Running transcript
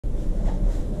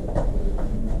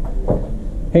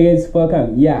Hey guys,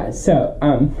 welcome. Yeah, so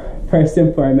first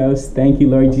and foremost, thank you,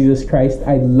 Lord Jesus Christ.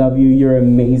 I love you. You're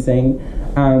amazing.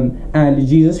 And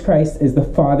Jesus Christ is the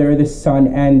Father, the Son,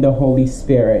 and the Holy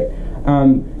Spirit.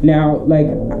 Now, like,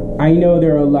 I know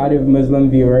there are a lot of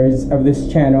Muslim viewers of this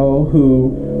channel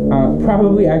who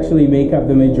probably actually make up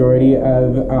the majority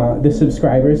of the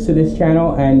subscribers to this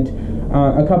channel, and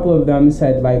a couple of them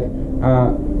said, like,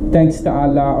 thanks to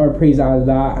Allah or praise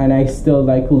Allah, and I still,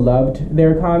 like, loved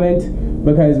their comment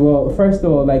because, well, first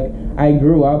of all, like, I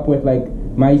grew up with, like,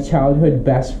 my childhood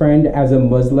best friend as a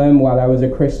Muslim while I was a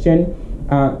Christian,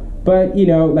 but, you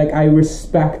know, like, I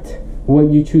respect what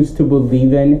you choose to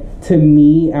believe in. To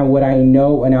me and what I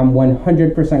know, and I'm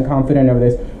 100% confident of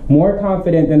this, more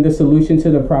confident than the solution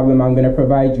to the problem I'm going to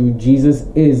provide you. Jesus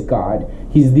is God.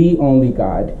 He's the only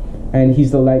God, and he's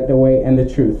the light, the way, and the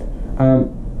truth.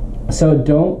 So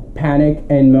don't panic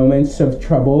in moments of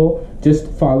trouble. Just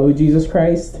follow Jesus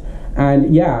Christ,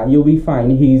 and yeah, you'll be fine.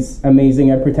 He's amazing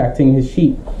at protecting his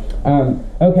sheep.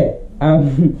 Okay,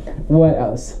 what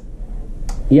else?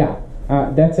 Yeah,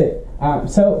 that's it.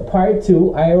 So part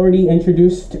 2, I already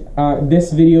introduced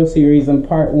this video series in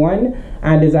part 1,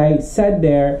 and as I said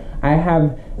there, I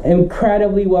have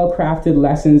incredibly well-crafted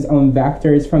lessons on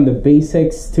vectors from the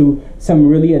basics to some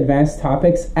really advanced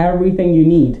topics. Everything you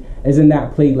need is in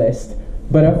that playlist,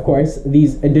 but of course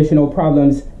these additional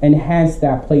problems enhance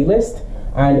that playlist,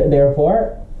 and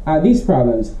therefore these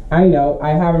problems, I know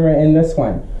I haven't written this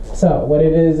one. So what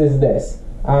it is this.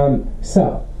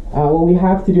 What we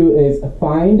have to do is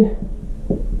find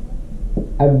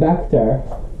a vector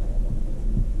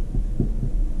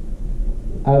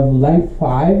of length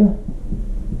 5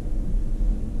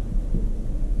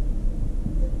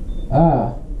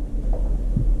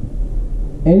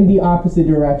 in the opposite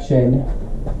direction of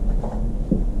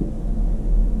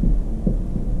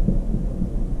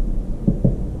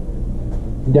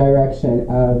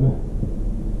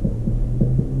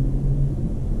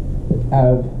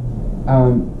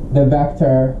the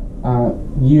vector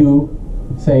u,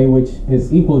 say, which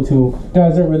is equal to,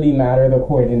 doesn't really matter the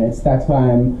coordinates. That's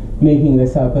why I'm making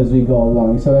this up as we go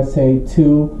along. So let's say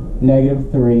 2,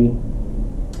 -3,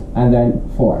 and then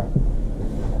 4.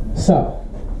 So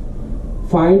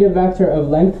find a vector of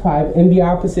length 5 in the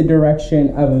opposite direction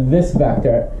of this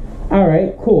vector. All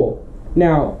right, cool.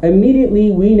 Now,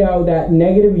 immediately we know that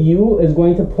 -u is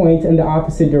going to point in the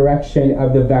opposite direction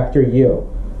of the vector u.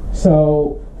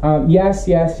 So yes,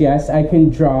 I can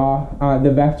draw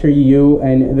the vector u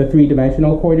in the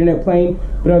 3-dimensional coordinate plane,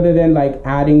 but other than, like,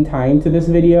 adding time to this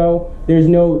video, there's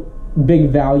no big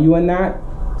value in that.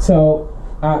 So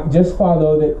just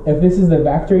follow that if this is the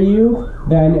vector u,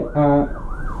 then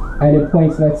and it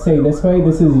points, let's say, this way,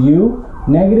 this is u.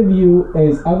 -u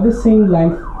is of the same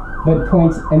length but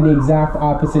points in the exact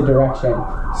opposite direction.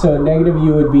 So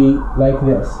 -u would be like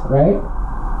this, right?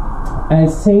 And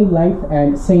same length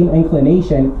and same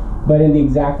inclination, but in the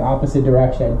exact opposite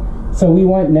direction. So we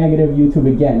want -u to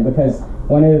begin, because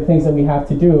one of the things that we have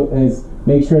to do is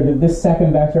make sure that this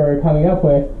second vector we're coming up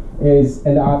with is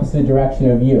in the opposite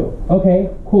direction of u. Okay,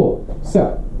 cool.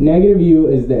 So -u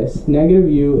is this.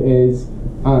 -u is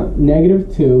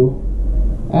 -2,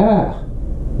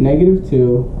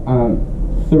 -2,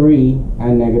 3,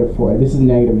 and -4. This is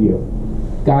 -u.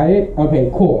 Got it? Okay,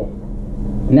 cool.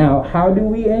 Now, how do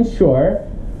we ensure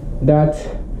that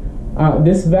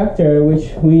this vector,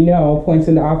 which we know points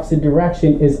in the opposite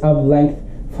direction, is of length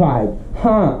 5?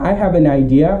 I have an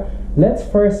idea. Let's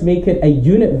first make it a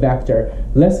unit vector.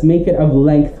 Let's make it of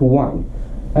length 1.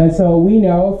 And so we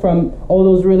know from all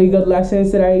those really good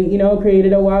lessons that I,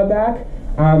 created a while back,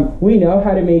 we know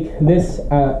how to make this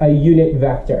a unit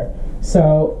vector. So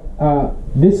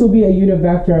this will be a unit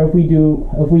vector if we do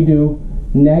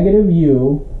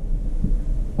 -u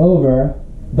over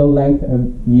the length of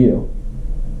u,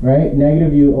 right?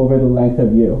 -u over the length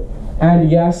of u.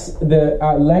 And yes, the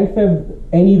length of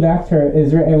any vector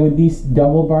is written with these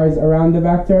double bars around the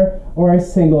vector or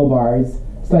single bars.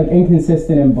 It's like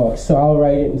inconsistent in books, so I'll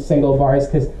write it in single bars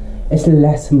because it's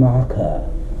less marker.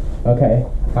 Okay,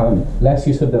 less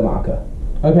use of the marker.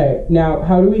 Okay, now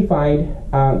how do we find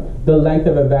the length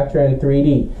of a vector in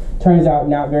 3D? Turns out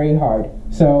not very hard.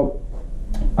 So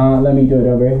let me do it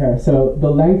over here. So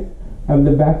the length of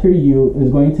the vector u is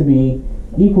going to be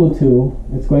equal to,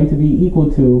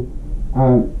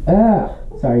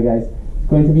 sorry guys, it's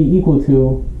going to be equal to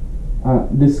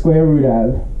the square root of,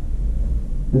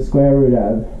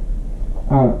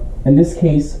 in this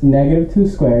case, -2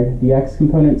 squared, the x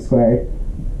component squared,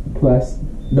 plus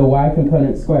the y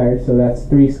component squared, so that's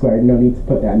 3 squared, no need to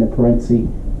put that in the parentheses,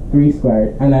 3 squared,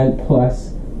 and then plus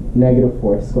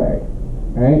 -4 squared,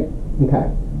 alright? Okay.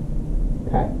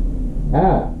 Okay.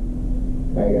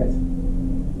 Very good.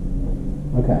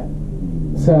 Okay.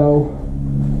 So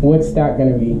what's that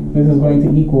going to be? This is going to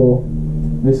equal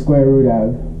the square root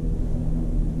of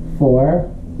 4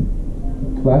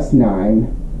 plus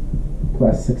 9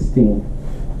 plus 16.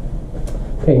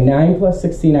 Okay, 9 plus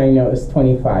 16 I know is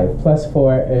 25. Plus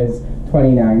 4 is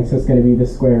 29, so it's going to be the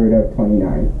square root of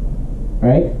 29.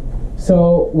 Right?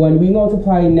 So when we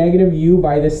multiply negative u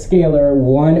by the scalar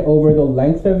 1 over the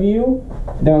length of u,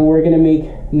 then we're going to make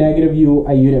negative u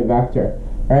a unit vector.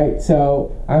 Right?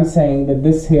 So I'm saying that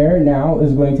this here now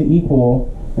is going to equal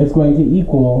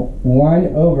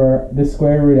 1 over the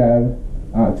square root of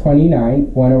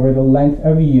 29, 1 over the length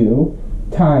of u,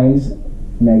 times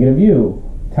negative u.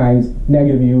 Times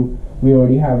negative u we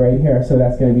already have right here, so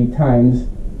that's going to be times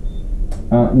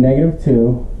negative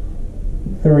 2,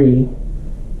 3,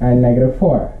 and negative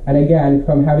 4. And again,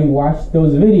 from having watched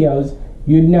those videos,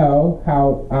 you'd know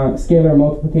how scalar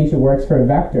multiplication works for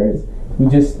vectors. We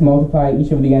just multiply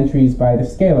each of the entries by the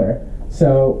scalar.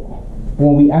 So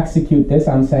when we execute this,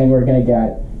 I'm saying we're going to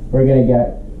get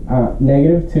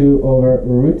negative 2 over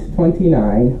root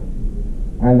 29,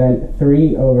 and then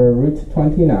 3 over root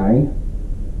 29,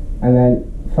 and then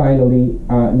finally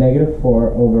negative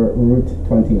 4 over root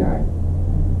 29.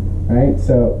 Right?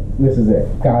 So this is it.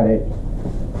 Got it.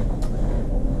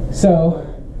 So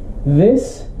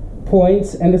this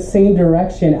points in the same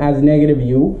direction as negative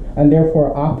u, and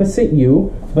therefore opposite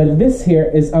u, but this here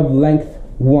is of length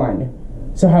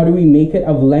 1. So how do we make it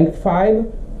of length 5?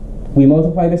 We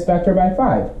multiply this vector by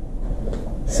 5.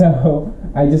 So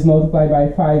I just multiply by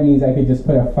 5 means I could just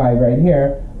put a 5 right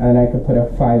here, and I could put a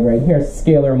 5 right here,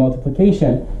 scalar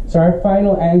multiplication. So our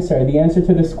final answer, the answer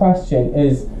to this question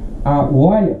is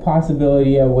one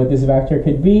possibility of what this vector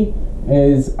could be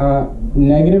is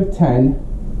negative 10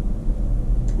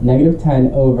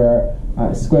 over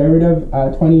square root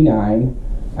of 29,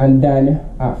 and then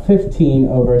 15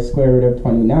 over square root of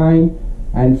 29,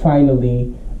 and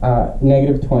finally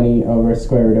negative 20 over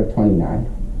square root of 29.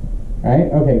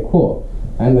 Right? Okay, cool.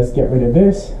 And let's get rid of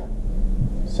this.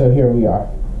 So here we are.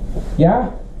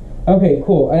 Yeah? Okay,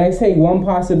 cool. And I say one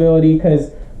possibility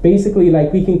because basically,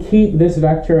 like, we can keep this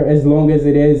vector as long as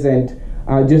it is and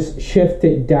just shift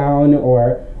it down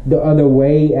or the other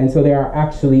way, and so there are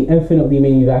actually infinitely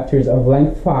many vectors of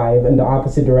length 5 in the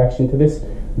opposite direction to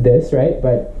this, right?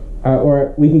 But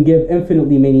or we can give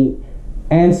infinitely many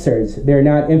answers. They're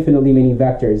not infinitely many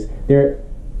vectors. They're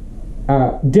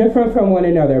different from one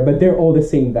another, but they're all the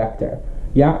same vector.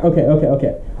 Yeah? Okay.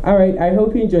 All right, I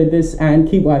hope you enjoyed this, and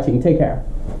keep watching. Take care.